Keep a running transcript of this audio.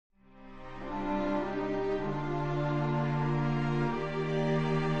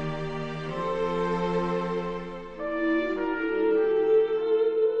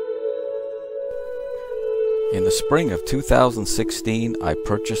the spring of 2016, I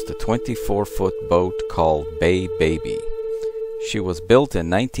purchased a 24-foot boat called Bay Baby. She was built in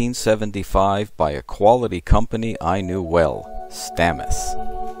 1975 by a quality company I knew well, Stamas.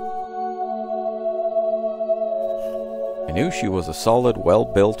 I knew she was a solid,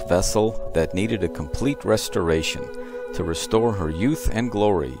 well-built vessel that needed a complete restoration to restore her youth and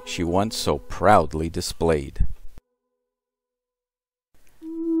glory she once so proudly displayed.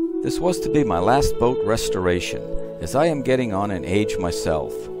 This was to be my last boat restoration, as I am getting on in age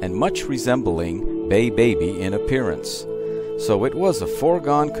myself, and much resembling Bay Baby in appearance. So it was a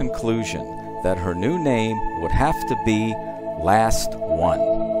foregone conclusion that her new name would have to be Last One.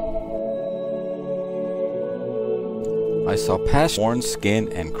 I saw past worn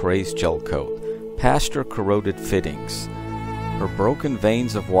skin and crazed gel coat, past her corroded fittings, her broken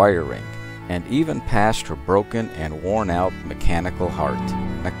veins of wiring, and even past her broken and worn out mechanical heart.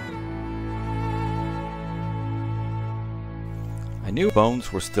 I knew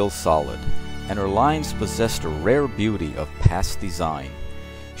bones were still solid, and her lines possessed a rare beauty of past design.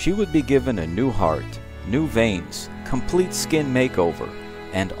 She would be given a new heart, new veins, complete skin makeover,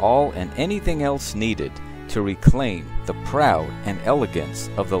 and all and anything else needed to reclaim the proud and elegance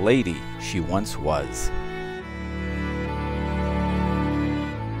of the lady she once was.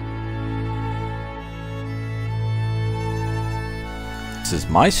 This is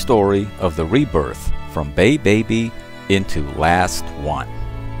my story of the rebirth from Bay Baby into Last One.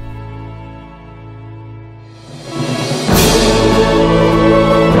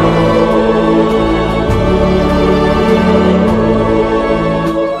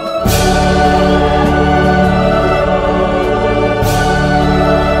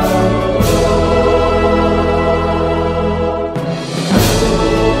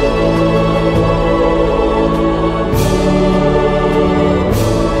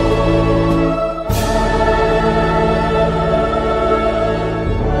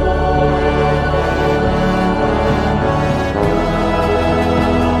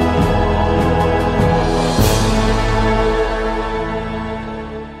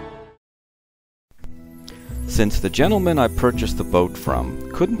 Since the gentleman I purchased the boat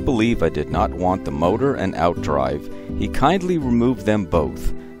from couldn't believe I did not want the motor and outdrive, he kindly removed them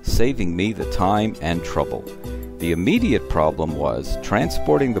both, saving me the time and trouble. The immediate problem was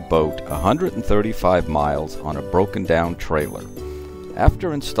transporting the boat 135 miles on a broken-down trailer.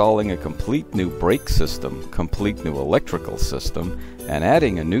 After installing a complete new brake system, complete new electrical system, and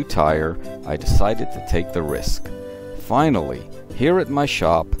adding a new tire, I decided to take the risk. Finally, here at my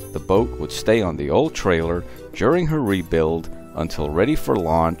shop, the boat would stay on the old trailer during her rebuild until ready for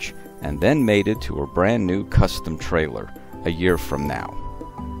launch, and then mated to her brand new custom trailer a year from now.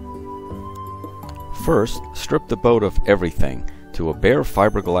 First, strip the boat of everything to a bare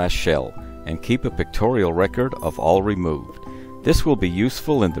fiberglass shell and keep a pictorial record of all removed. This will be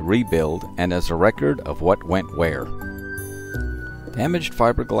useful in the rebuild and as a record of what went where. Damaged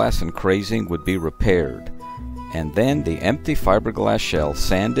fiberglass and crazing would be repaired, and then the empty fiberglass shell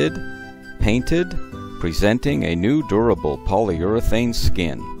sanded, painted, presenting a new durable polyurethane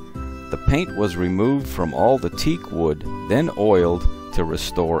skin. The paint was removed from all the teak wood, then oiled to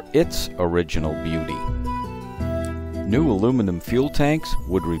restore its original beauty. New aluminum fuel tanks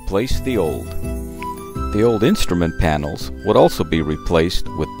would replace the old. The old instrument panels would also be replaced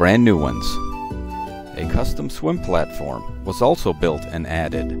with brand new ones. A custom swim platform was also built and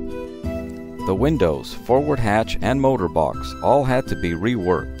added. The windows, forward hatch, and motor box all had to be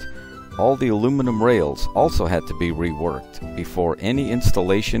reworked. All the aluminum rails also had to be reworked before any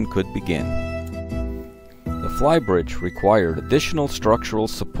installation could begin. The flybridge required additional structural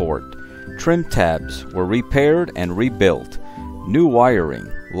support. Trim tabs were repaired and rebuilt. New wiring,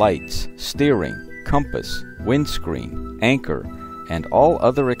 lights, steering, compass, windscreen, anchor, and all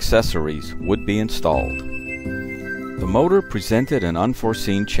other accessories would be installed. The motor presented an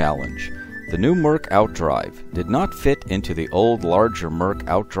unforeseen challenge. The new Merc outdrive did not fit into the old larger Merc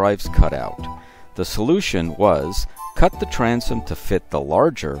outdrive's cutout. The solution was cut the transom to fit the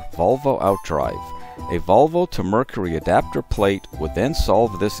larger Volvo outdrive. A Volvo to Mercury adapter plate would then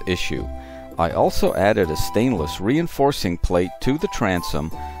solve this issue. I also added a stainless reinforcing plate to the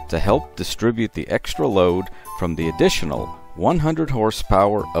transom to help distribute the extra load from the additional 100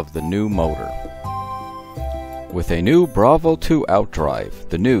 horsepower of the new motor. With a new Bravo 2 outdrive,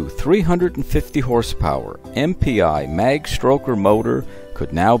 the new 350 horsepower MPI mag stroker motor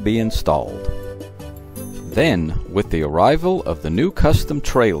could now be installed. Then, with the arrival of the new custom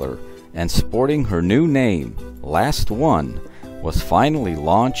trailer and sporting her new name, Last One, was finally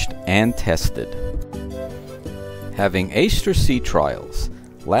launched and tested. Having aced her sea trials,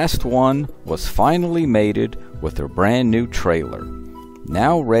 Last One was finally mated with her brand new trailer,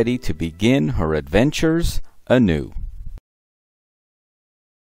 now ready to begin her adventures anew.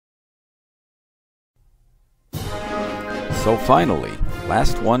 So finally,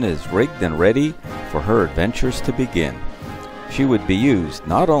 Last One is rigged and ready for her adventures to begin. She would be used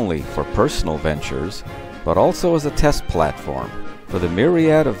not only for personal ventures, but also as a test platform for the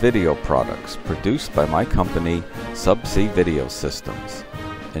myriad of video products produced by my company, Subsea Video Systems.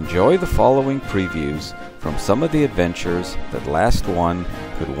 Enjoy the following previews from some of the adventures that Last One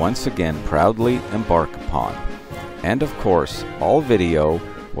could once again proudly embark upon. And of course, all video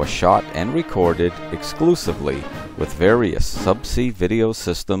was shot and recorded exclusively with various Subsea Video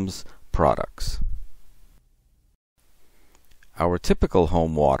Systems products. Our typical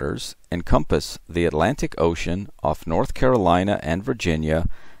home waters encompass the Atlantic Ocean off North Carolina and Virginia,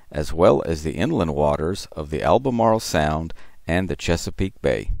 as well as the inland waters of the Albemarle Sound and the Chesapeake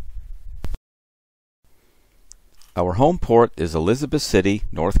Bay. Our home port is Elizabeth City,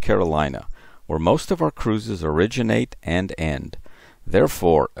 North Carolina, where most of our cruises originate and end.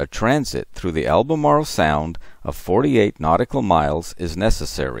 Therefore, a transit through the Albemarle Sound of 48 nautical miles is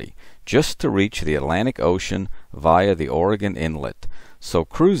necessary just to reach the Atlantic Ocean via the Oregon Inlet, so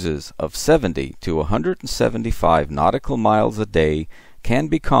cruises of 70 to 175 nautical miles a day can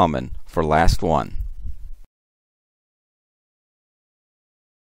be common for Last One.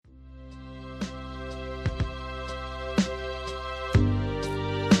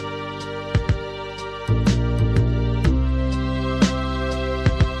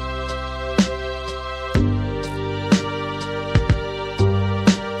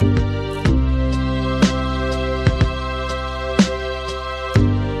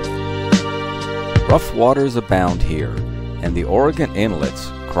 Rough waters abound here, and the Oregon Inlet's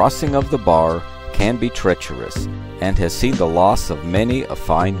crossing of the bar can be treacherous and has seen the loss of many a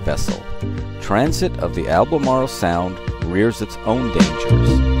fine vessel. Transit of the Albemarle Sound rears its own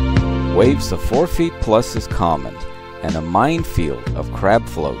dangers. Waves of 4 feet plus is common, and a minefield of crab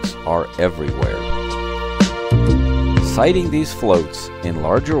floats are everywhere. Sighting these floats in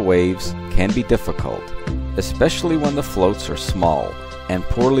larger waves can be difficult, especially when the floats are small and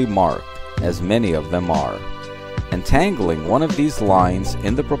poorly marked, as many of them are. Entangling one of these lines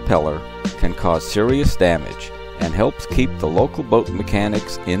in the propeller can cause serious damage and helps keep the local boat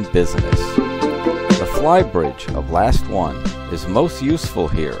mechanics in business. The flybridge of Last One is most useful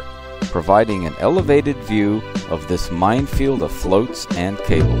here, providing an elevated view of this minefield of floats and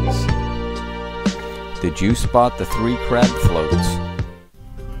cables. Did you spot the 3 crab floats?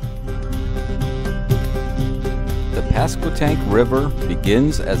 The Pasquotank River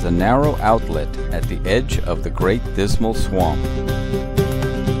begins as a narrow outlet at the edge of the Great Dismal Swamp.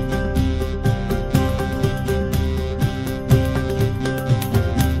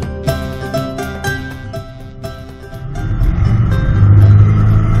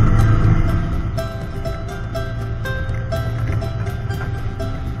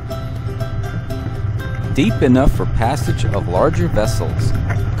 Deep enough for passage of larger vessels,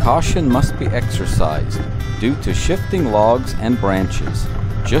 caution must be exercised due to shifting logs and branches,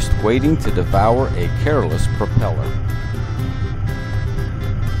 just waiting to devour a careless propeller.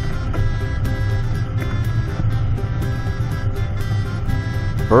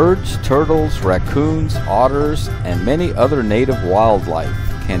 Birds, turtles, raccoons, otters, and many other native wildlife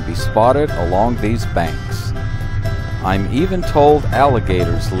can be spotted along these banks. I'm even told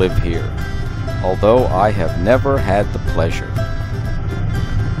alligators live here, although I have never had the pleasure.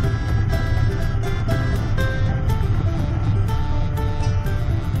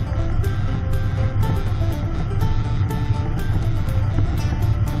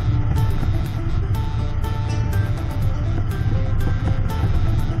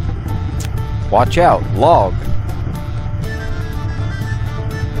 Watch out, log!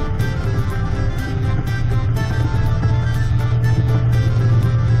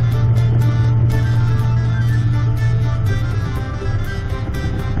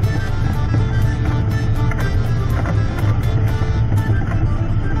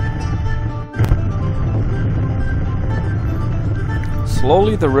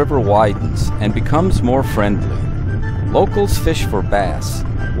 Slowly the river widens and becomes more friendly. Locals fish for bass,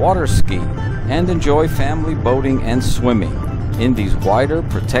 water ski, and enjoy family boating and swimming in these wider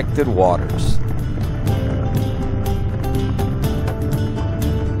protected waters.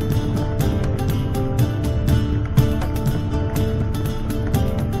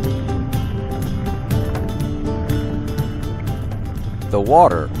 The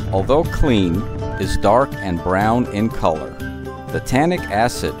water, although clean, is dark and brown in color. The tannic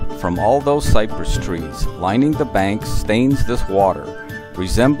acid from all those cypress trees lining the banks stains this water,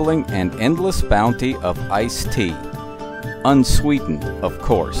 resembling an endless bounty of iced tea. Unsweetened, of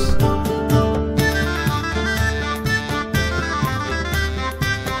course.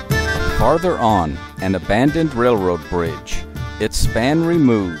 Farther on, an abandoned railroad bridge, its span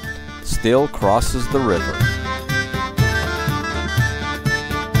removed, still crosses the river.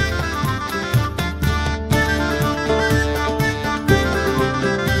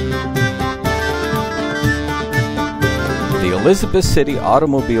 The Elizabeth City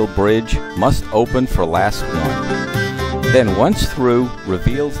Automobile Bridge must open for last one. Then once through,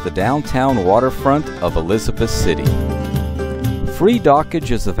 reveals the downtown waterfront of Elizabeth City. Free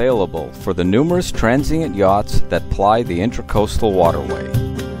dockage is available for the numerous transient yachts that ply the Intracoastal Waterway.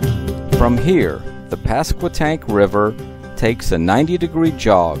 From here, the Pasquotank River takes a 90-degree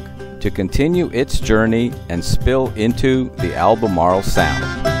jog to continue its journey and spill into the Albemarle Sound.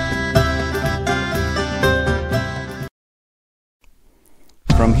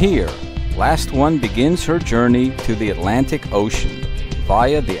 From here, Last One begins her journey to the Atlantic Ocean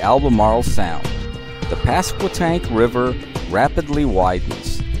via the Albemarle Sound. The Pasquotank River rapidly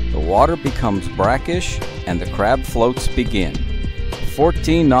widens, the water becomes brackish, and the crab floats begin.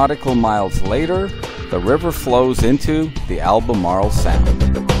 14 nautical miles later, the river flows into the Albemarle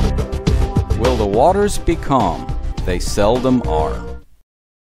Sound. Will the waters be calm? They seldom are.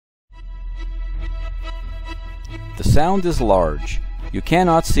 The Sound is large. You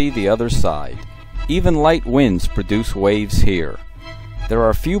cannot see the other side. Even light winds produce waves here. There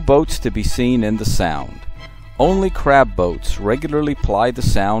are few boats to be seen in the Sound. Only crab boats regularly ply the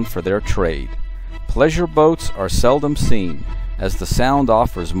Sound for their trade. Pleasure boats are seldom seen, as the Sound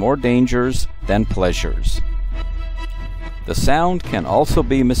offers more dangers than pleasures. The Sound can also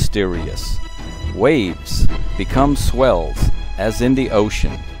be mysterious. Waves become swells, as in the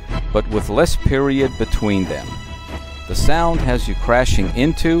ocean, but with less period between them. The Sound has you crashing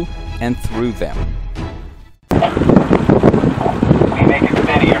into and through them. We make it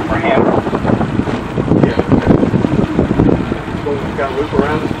steadier for him. Got a loop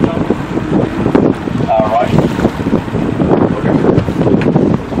around this stuff? Right.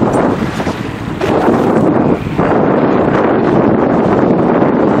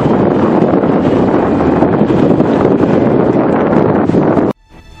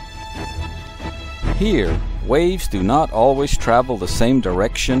 Here, waves do not always travel the same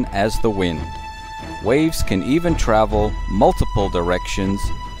direction as the wind. Waves can even travel multiple directions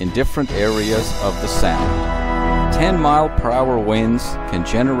in different areas of the Sound. 10-mile-per-hour winds can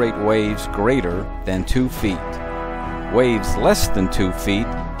generate waves greater than 2 feet. Waves less than 2 feet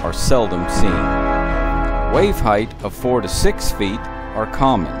are seldom seen. Wave height of 4 to 6 feet are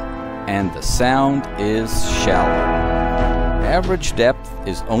common, and the Sound is shallow. Average depth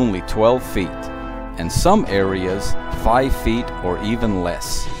is only 12 feet, and some areas 5 feet or even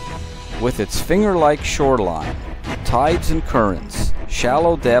less. With its finger-like shoreline, tides and currents,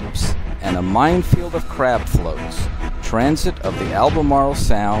 shallow depths, and a minefield of crab floats, transit of the Albemarle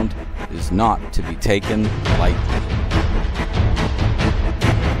Sound is not to be taken lightly.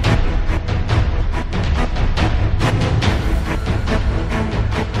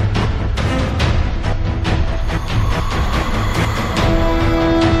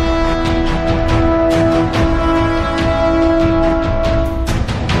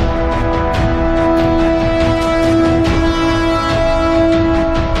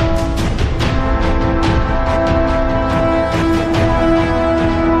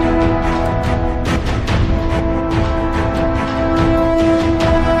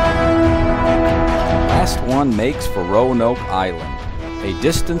 Makes for Roanoke Island, a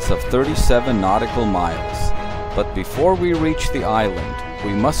distance of 37 nautical miles. But before we reach the island,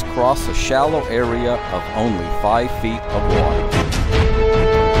 we must cross a shallow area of only 5 feet of water.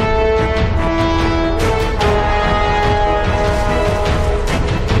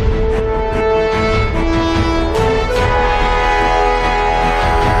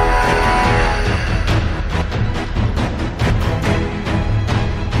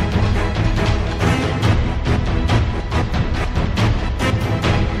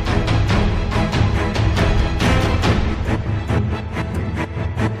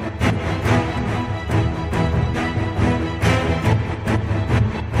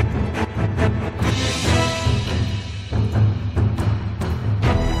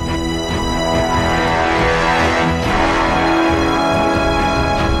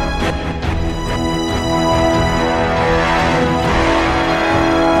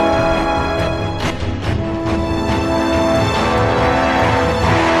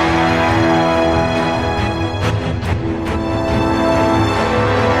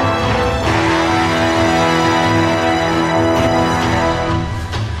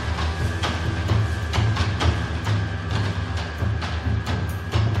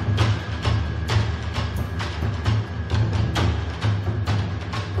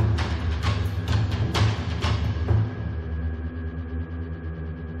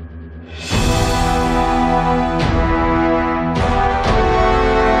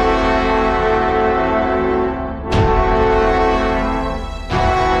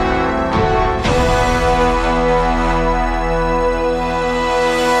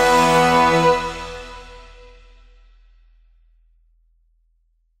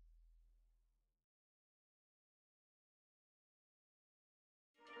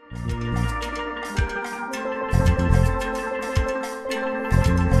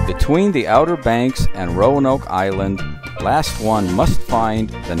 Between the Outer Banks and Roanoke Island, last one must find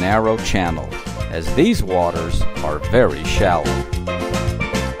the narrow channel, as these waters are very shallow.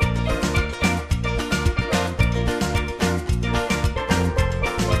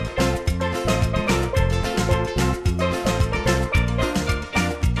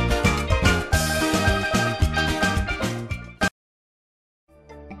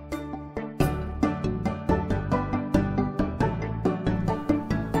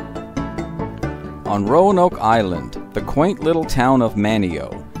 On Roanoke Island, the quaint little town of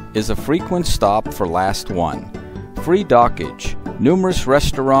Manteo is a frequent stop for last one. Free dockage, numerous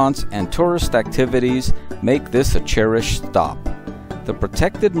restaurants, and tourist activities make this a cherished stop. The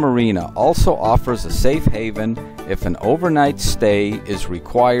protected marina also offers a safe haven if an overnight stay is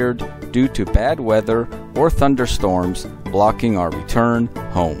required due to bad weather or thunderstorms blocking our return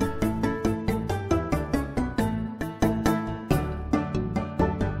home.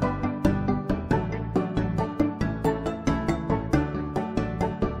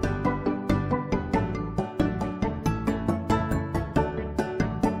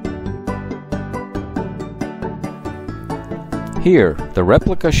 Here, the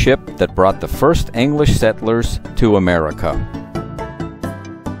replica ship that brought the first English settlers to America.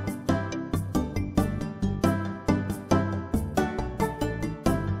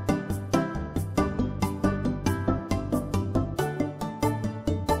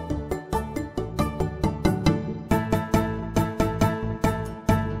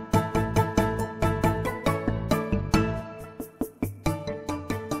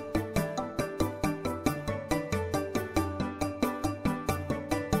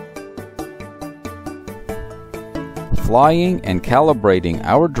 Flying and calibrating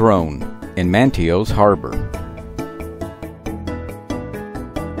our drone in Manteo's harbor.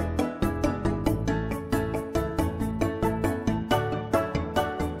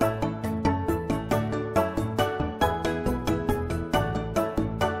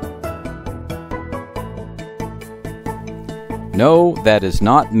 No, that is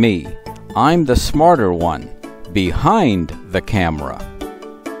not me. I'm the smarter one, behind the camera.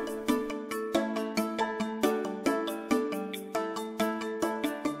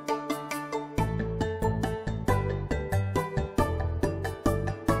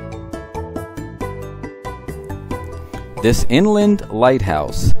 This inland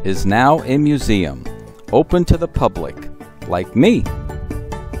lighthouse is now a museum, open to the public, like me.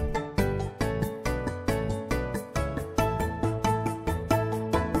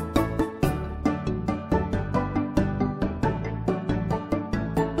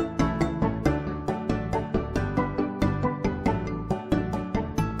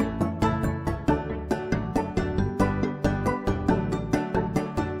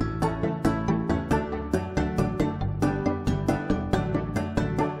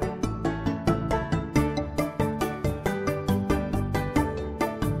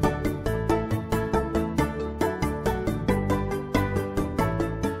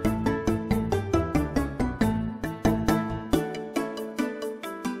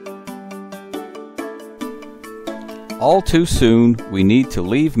 All too soon, we need to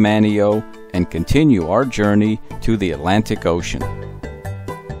leave Manteo and continue our journey to the Atlantic Ocean.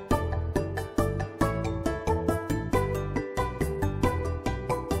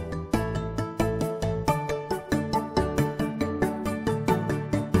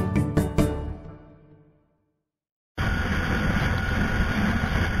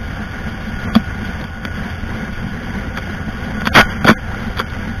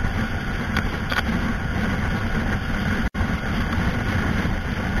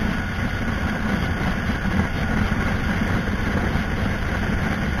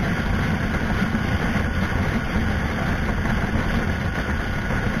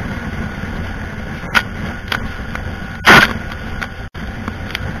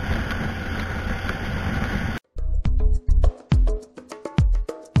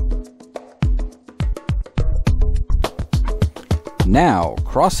 Now,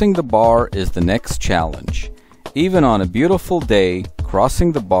 crossing the bar is the next challenge. Even on a beautiful day,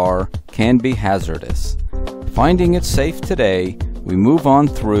 crossing the bar can be hazardous. Finding it safe today, we move on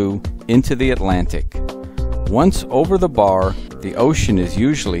through into the Atlantic. Once over the bar, the ocean is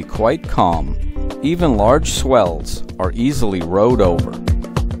usually quite calm. Even large swells are easily rowed over.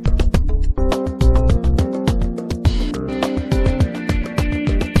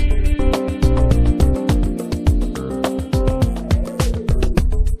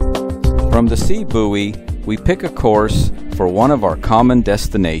 From the sea buoy, we pick a course for one of our common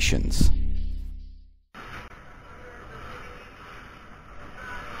destinations.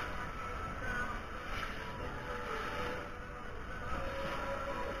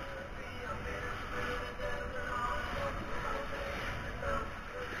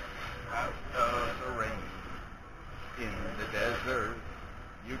 desert,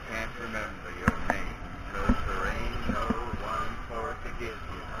 you can't remember your name, 'cause there ain't no one for to give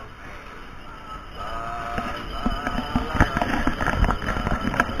you no pain. La la la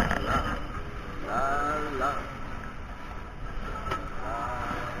la la la la.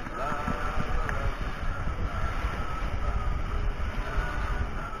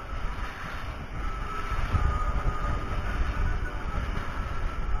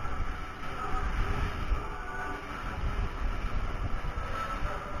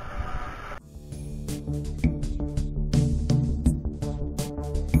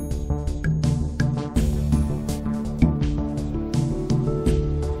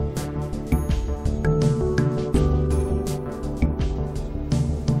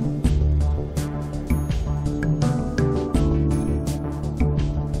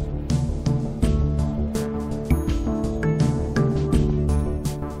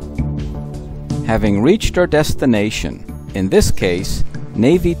 Having reached our destination, in this case,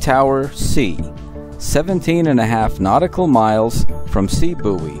 Navy Tower C, 17.5 nautical miles from Sea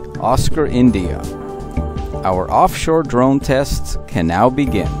Buoy, Oscar, India, our offshore drone tests can now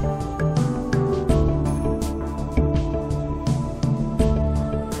begin.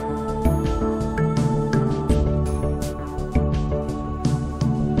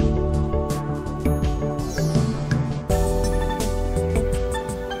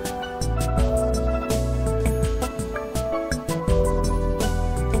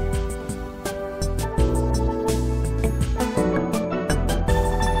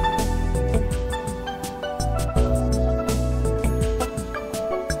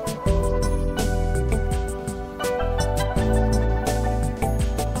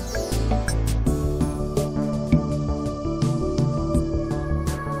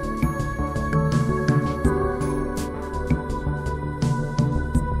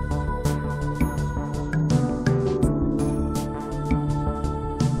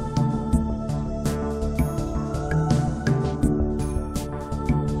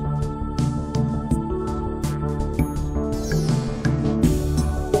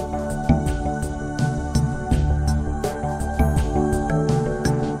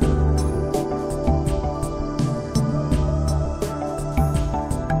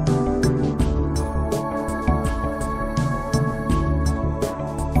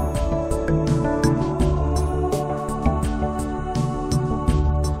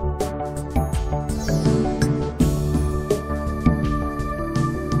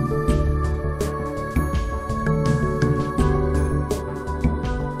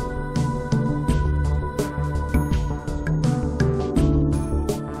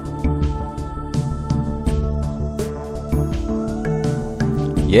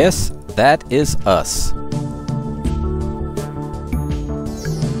 Yes, that is us.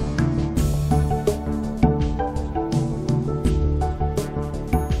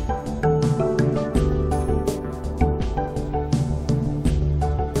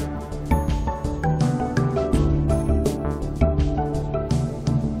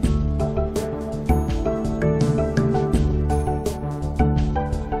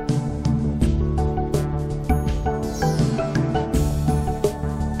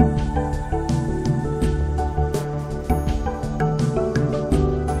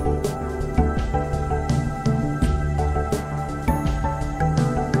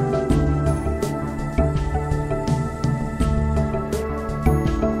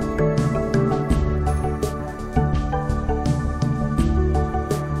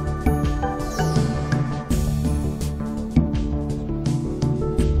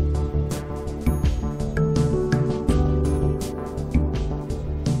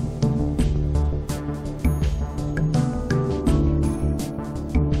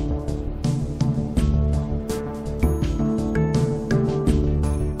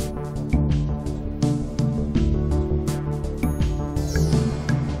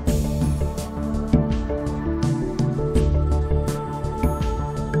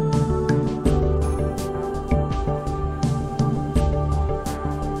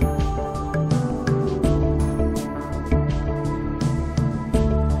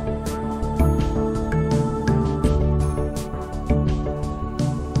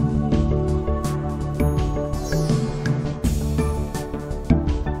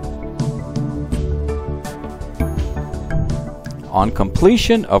 On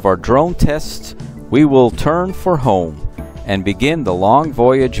completion of our drone tests, we will turn for home and begin the long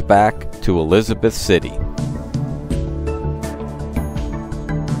voyage back to Elizabeth City.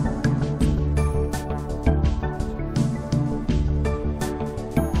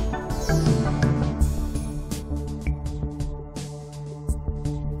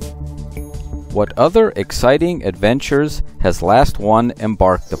 What other exciting adventures has last one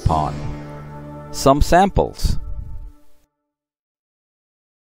embarked upon? Some samples.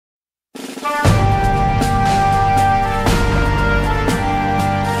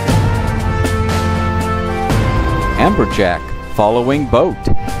 Amberjack following boat.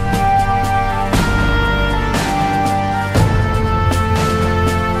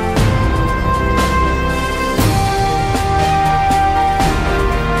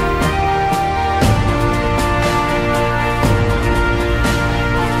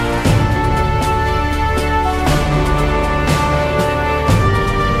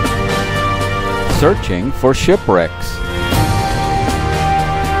 Searching for shipwrecks.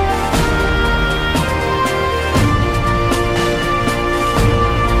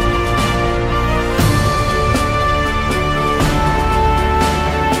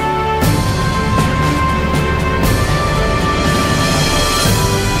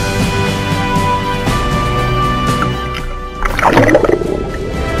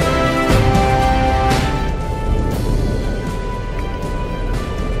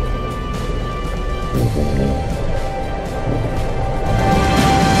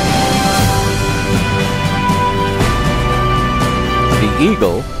 The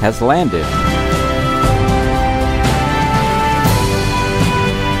Eagle has landed.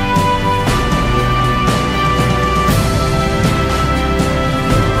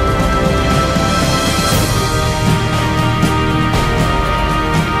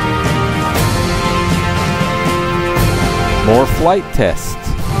 More flight tests.